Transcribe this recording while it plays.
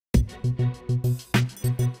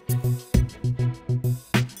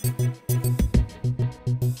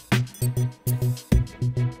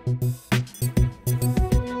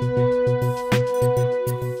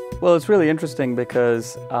Well, it's really interesting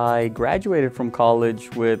because I graduated from college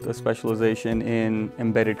with a specialization in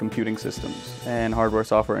embedded computing systems and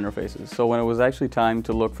hardware-software interfaces. So when it was actually time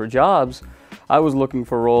to look for jobs, I was looking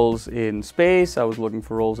for roles in space, I was looking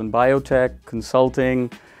for roles in biotech, consulting,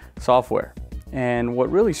 software. And what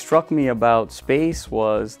really struck me about space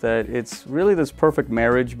was that it's really this perfect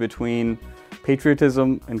marriage between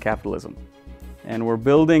patriotism and capitalism. And we're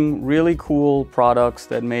building really cool products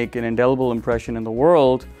that make an indelible impression in the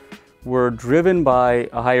world. We're driven by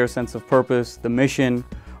a higher sense of purpose, the mission,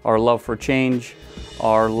 our love for change,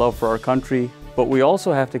 our love for our country, but we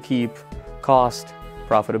also have to keep cost,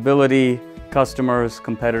 profitability, customers,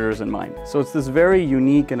 competitors in mind. So it's this very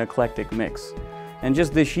unique and eclectic mix. And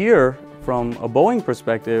just this year, from a Boeing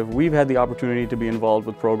perspective, we've had the opportunity to be involved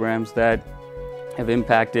with programs that have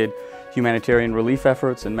impacted humanitarian relief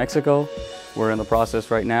efforts in Mexico. We're in the process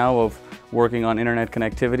right now of working on internet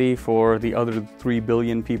connectivity for the other 3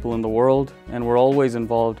 billion people in the world, and we're always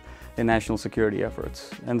involved in national security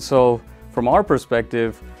efforts. And so, from our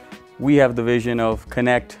perspective, we have the vision of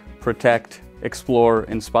connect, protect, explore,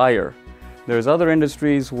 inspire. There's other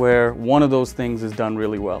industries where one of those things is done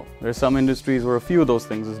really well. There's some industries where a few of those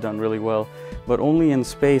things is done really well, but only in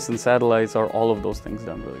space and satellites are all of those things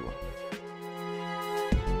done really well.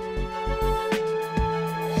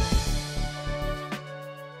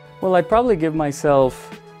 Well, I'd probably give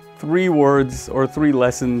myself 3 words or 3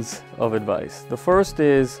 lessons of advice. The first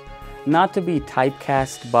is not to be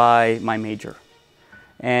typecast by my major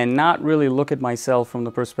and not really look at myself from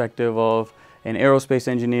the perspective of an aerospace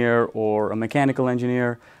engineer or a mechanical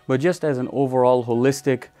engineer, but just as an overall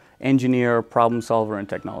holistic engineer, problem solver, and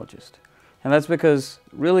technologist. And that's because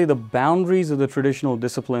really the boundaries of the traditional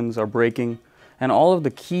disciplines are breaking, and all of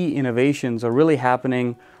the key innovations are really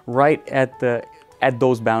happening right at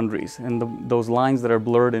those boundaries and those lines that are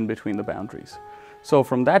blurred in between the boundaries. So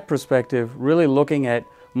from that perspective, really looking at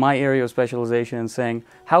my area of specialization and saying,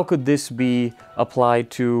 how could this be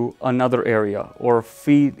applied to another area or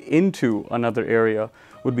feed into another area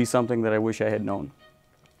would be something that I wish I had known.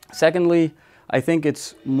 Secondly, I think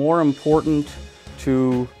it's more important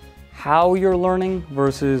to how you're learning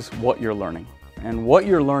versus what you're learning. And what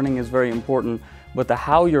you're learning is very important, but the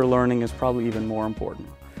how you're learning is probably even more important.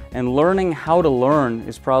 And learning how to learn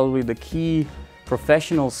is probably the key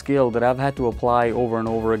professional skill that I've had to apply over and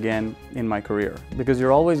over again in my career. Because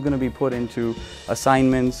you're always going to be put into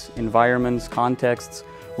assignments, environments, contexts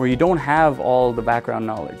where you don't have all the background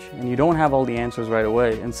knowledge and you don't have all the answers right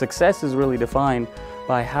away. And success is really defined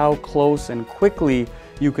by how close and quickly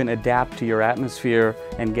you can adapt to your atmosphere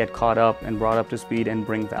and get caught up and brought up to speed and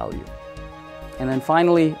bring value. And then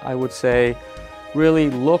finally, I would say, really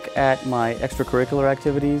look at my extracurricular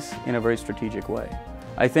activities in a very strategic way.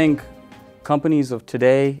 I think companies of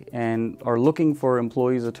today are looking for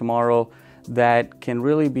employees of tomorrow that can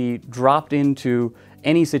really be dropped into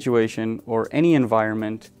any situation or any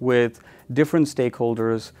environment with different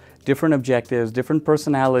stakeholders, different objectives, different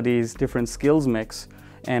personalities, different skills mix,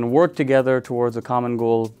 and work together towards a common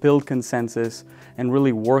goal, build consensus, and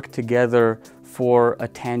really work together for a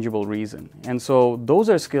tangible reason. And so those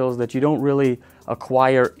are skills that you don't really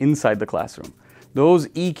acquire inside the classroom. Those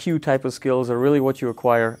EQ type of skills are really what you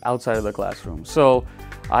acquire outside of the classroom. So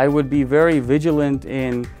I would be very vigilant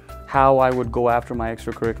in how I would go after my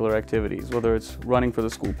extracurricular activities, whether it's running for the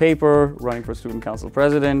school paper, running for student council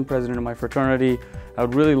president, president of my fraternity. I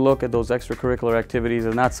would really look at those extracurricular activities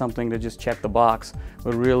as not something to just check the box,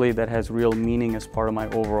 but really that has real meaning as part of my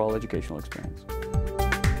overall educational experience.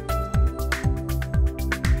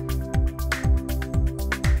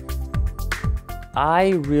 I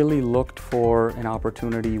really looked for an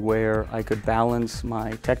opportunity where I could balance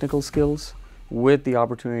my technical skills with the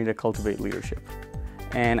opportunity to cultivate leadership.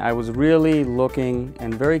 And I was really looking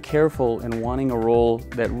and very careful in wanting a role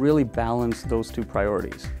that really balanced those 2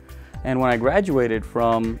 priorities. And when I graduated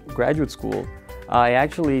from graduate school, I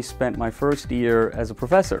actually spent my first year as a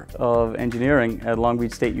professor of engineering at Long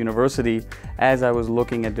Beach State University as I was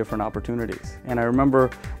looking at different opportunities. And I remember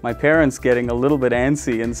my parents getting a little bit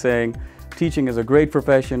antsy and saying, teaching is a great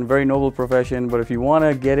profession, very noble profession, but if you want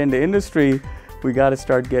to get into industry, we got to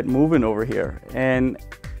start getting moving over here. And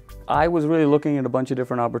I was really looking at a bunch of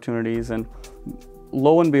different opportunities, and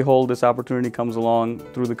lo and behold, this opportunity comes along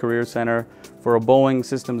through the Career Center for a Boeing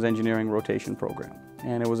Systems Engineering rotation program.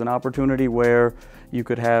 And it was an opportunity where you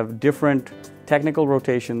could have different technical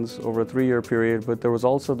rotations over a 3-year period, but there was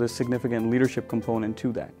also this significant leadership component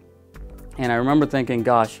to that. And I remember thinking,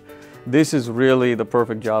 gosh, this is really the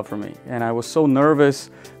perfect job for me. And I was so nervous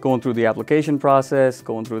going through the application process,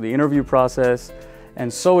 going through the interview process,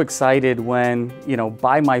 and so excited when,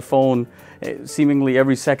 by my phone, seemingly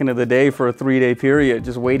every second of the day for a 3-day period,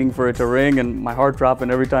 just waiting for it to ring, and my heart dropping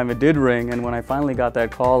every time it did ring. And when I finally got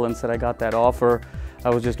that call and said I got that offer, I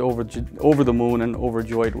was just over the moon and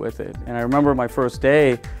overjoyed with it. And I remember my first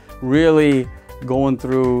day really going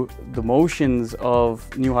through the motions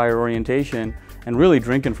of new hire orientation and really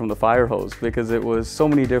drinking from the fire hose, because it was so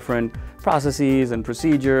many different processes and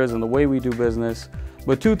procedures and the way we do business.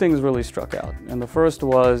 But two things really struck out. And the first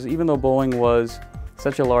was, even though Boeing was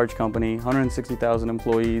such a large company, 160,000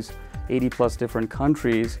 employees, 80 plus different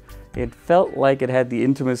countries, it felt like it had the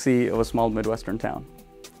intimacy of a small Midwestern town.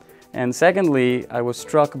 And secondly, I was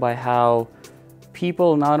struck by how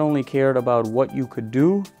people not only cared about what you could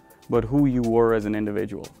do, but who you were as an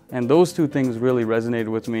individual. And those two things really resonated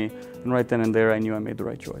with me, and right then and there I knew I made the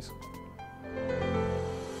right choice.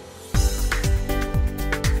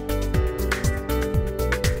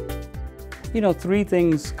 Three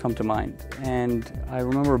things come to mind, and I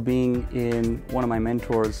remember being in one of my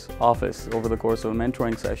mentor's office over the course of a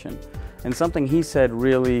mentoring session, and something he said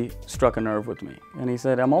really struck a nerve with me. And he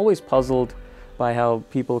said, I'm always puzzled by how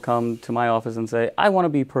people come to my office and say, I want to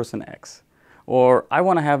be person X, or I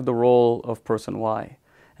want to have the role of person Y.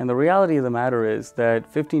 And the reality of the matter is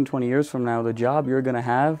that 15, 20 years from now, the job you're going to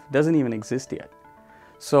have doesn't even exist yet.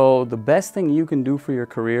 So the best thing you can do for your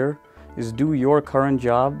career is do your current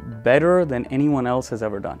job better than anyone else has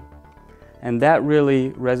ever done. And that really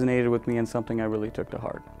resonated with me and something I really took to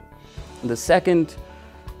heart. The second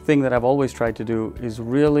thing that I've always tried to do is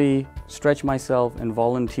really stretch myself and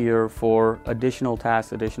volunteer for additional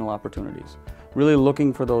tasks, additional opportunities. Really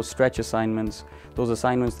looking for those stretch assignments, those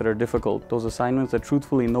assignments that are difficult, those assignments that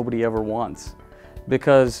truthfully nobody ever wants.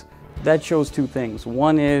 Because that shows two things.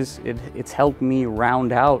 One is it's helped me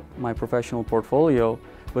round out my professional portfolio,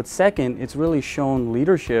 but second, it's really shown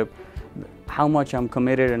leadership how much I'm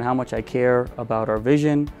committed and how much I care about our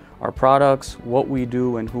vision, our products, what we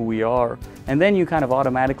do, and who we are. And then you kind of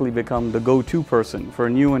automatically become the go-to person for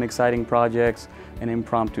new and exciting projects and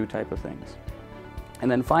impromptu type of things. And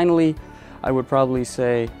then finally, I would probably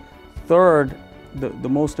say third, the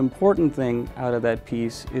most important thing out of that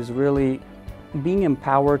piece is really being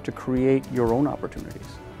empowered to create your own opportunities.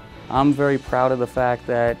 I'm very proud of the fact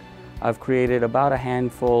that I've created about a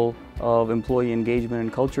handful of employee engagement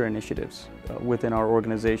and culture initiatives within our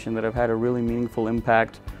organization that have had a really meaningful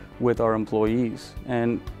impact with our employees.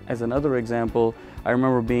 And as another example, I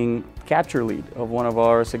remember being capture lead of one of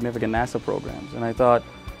our significant NASA programs. And I thought,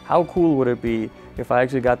 how cool would it be if I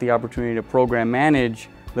actually got the opportunity to program manage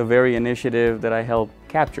the very initiative that I helped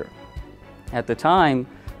capture. At the time,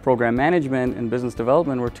 program management and business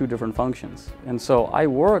development were two different functions. And so I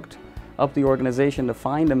worked up the organization to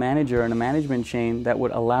find a manager and a management chain that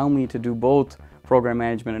would allow me to do both program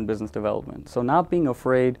management and business development. So not being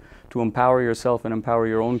afraid to empower yourself and empower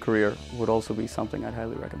your own career would also be something I'd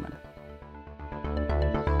highly recommend.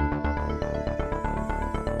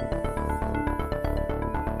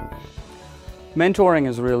 Mentoring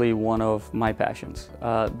is really one of my passions.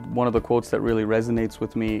 One of the quotes that really resonates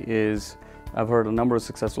with me is, I've heard a number of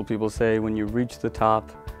successful people say, when you reach the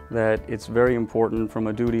top, that it's very important from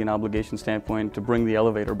a duty and obligation standpoint to bring the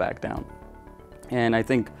elevator back down. And I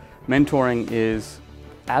think mentoring is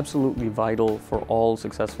absolutely vital for all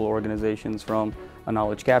successful organizations from a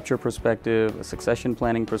knowledge capture perspective, a succession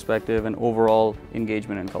planning perspective, and overall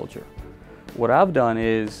engagement and culture. What I've done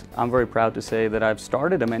is, I'm very proud to say that I've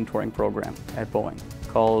started a mentoring program at Boeing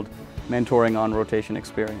called Mentoring on Rotation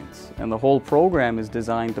Experience. And the whole program is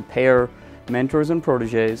designed to pair mentors and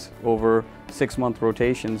proteges over 6-month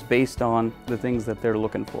rotations based on the things that they're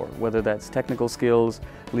looking for, whether that's technical skills,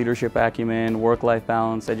 leadership acumen, work-life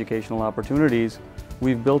balance, educational opportunities.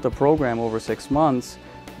 We've built a program over 6 months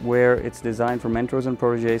where it's designed for mentors and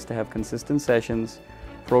proteges to have consistent sessions,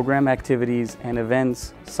 program activities and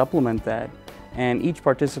events supplement that, and each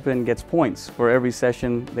participant gets points for every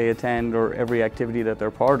session they attend or every activity that they're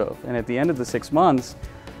part of. And at the end of the 6 months,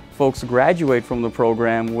 folks graduate from the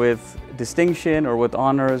program with distinction or with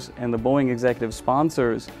honors, and the Boeing executive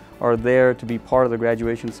sponsors are there to be part of the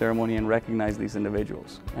graduation ceremony and recognize these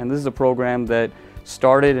individuals. And this is a program that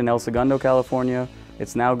started in El Segundo, California.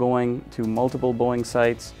 It's now going to multiple Boeing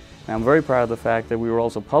sites. And I'm very proud of the fact that we were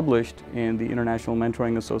also published in the International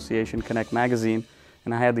Mentoring Association Connect magazine,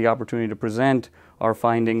 and I had the opportunity to present our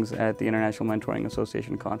findings at the International Mentoring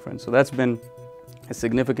Association conference. So that's been a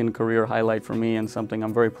significant career highlight for me and something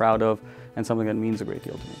I'm very proud of and something that means a great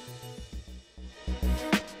deal to me.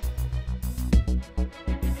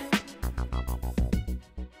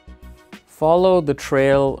 Follow the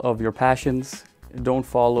trail of your passions. Don't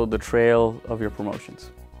follow the trail of your promotions.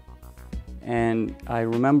 And I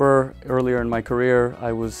remember earlier in my career,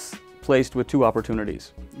 I was placed with two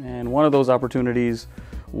opportunities. And one of those opportunities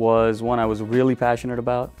was one I was really passionate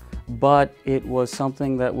about, but it was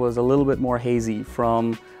something that was a little bit more hazy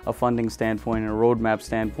from a funding standpoint and a roadmap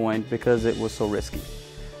standpoint because it was so risky.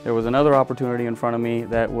 There was another opportunity in front of me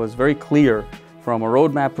that was very clear from a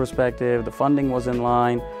roadmap perspective. The funding was in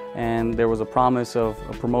line and there was a promise of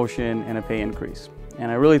a promotion and a pay increase.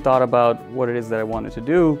 And I really thought about what it is that I wanted to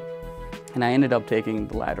do, and I ended up taking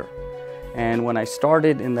the latter. And when I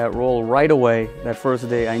started in that role right away, that first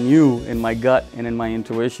day, I knew in my gut and in my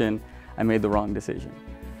intuition, I made the wrong decision.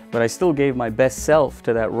 But I still gave my best self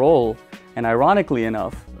to that role. And ironically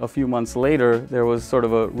enough, a few months later, there was sort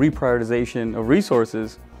of a reprioritization of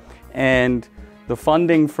resources, and the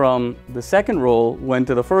funding from the second role went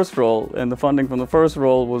to the first role, and the funding from the first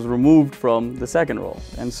role was removed from the second role.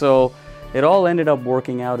 And so it all ended up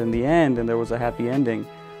working out in the end, and there was a happy ending.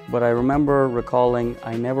 But I remember recalling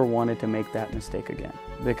I never wanted to make that mistake again,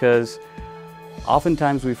 because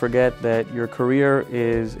oftentimes we forget that your career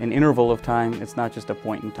is an interval of time. It's not just a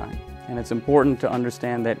point in time. And it's important to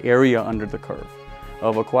understand that area under the curve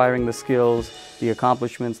of acquiring the skills, the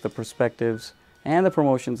accomplishments, the perspectives, and the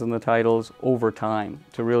promotions and the titles over time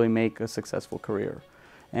to really make a successful career.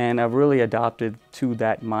 And I've really adopted to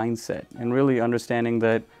that mindset and really understanding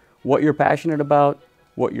that what you're passionate about,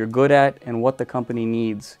 what you're good at, and what the company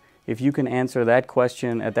needs. If you can answer that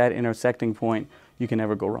question at that intersecting point, you can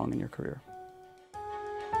never go wrong in your career.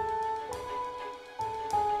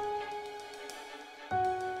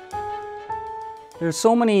 There's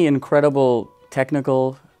so many incredible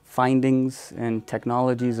technical findings and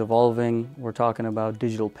technologies evolving. We're talking about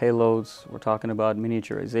digital payloads, we're talking about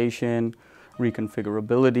miniaturization,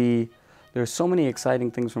 reconfigurability. There's so many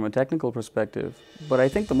exciting things from a technical perspective, but I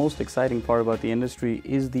think the most exciting part about the industry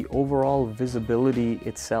is the overall visibility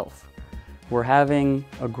itself. We're having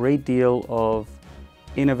a great deal of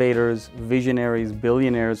innovators, visionaries,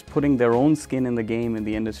 billionaires putting their own skin in the game in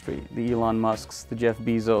the industry. The Elon Musks, the Jeff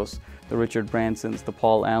Bezos, the Richard Bransons, the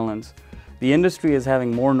Paul Allens. The industry is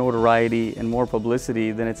having more notoriety and more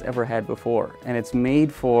publicity than it's ever had before, and it's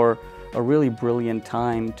made for a really brilliant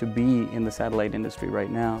time to be in the satellite industry right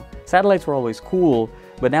now. Satellites were always cool,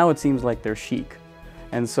 but now it seems like they're chic.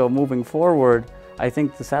 And so moving forward, I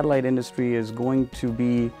think the satellite industry is going to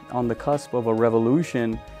be on the cusp of a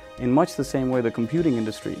revolution in much the same way the computing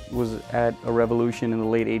industry was at a revolution in the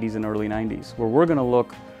late 80s and early 90s, where we're going to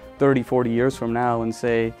look 30, 40 years from now and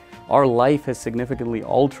say our life has significantly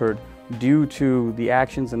altered due to the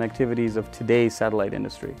actions and activities of today's satellite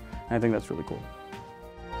industry. And I think that's really cool.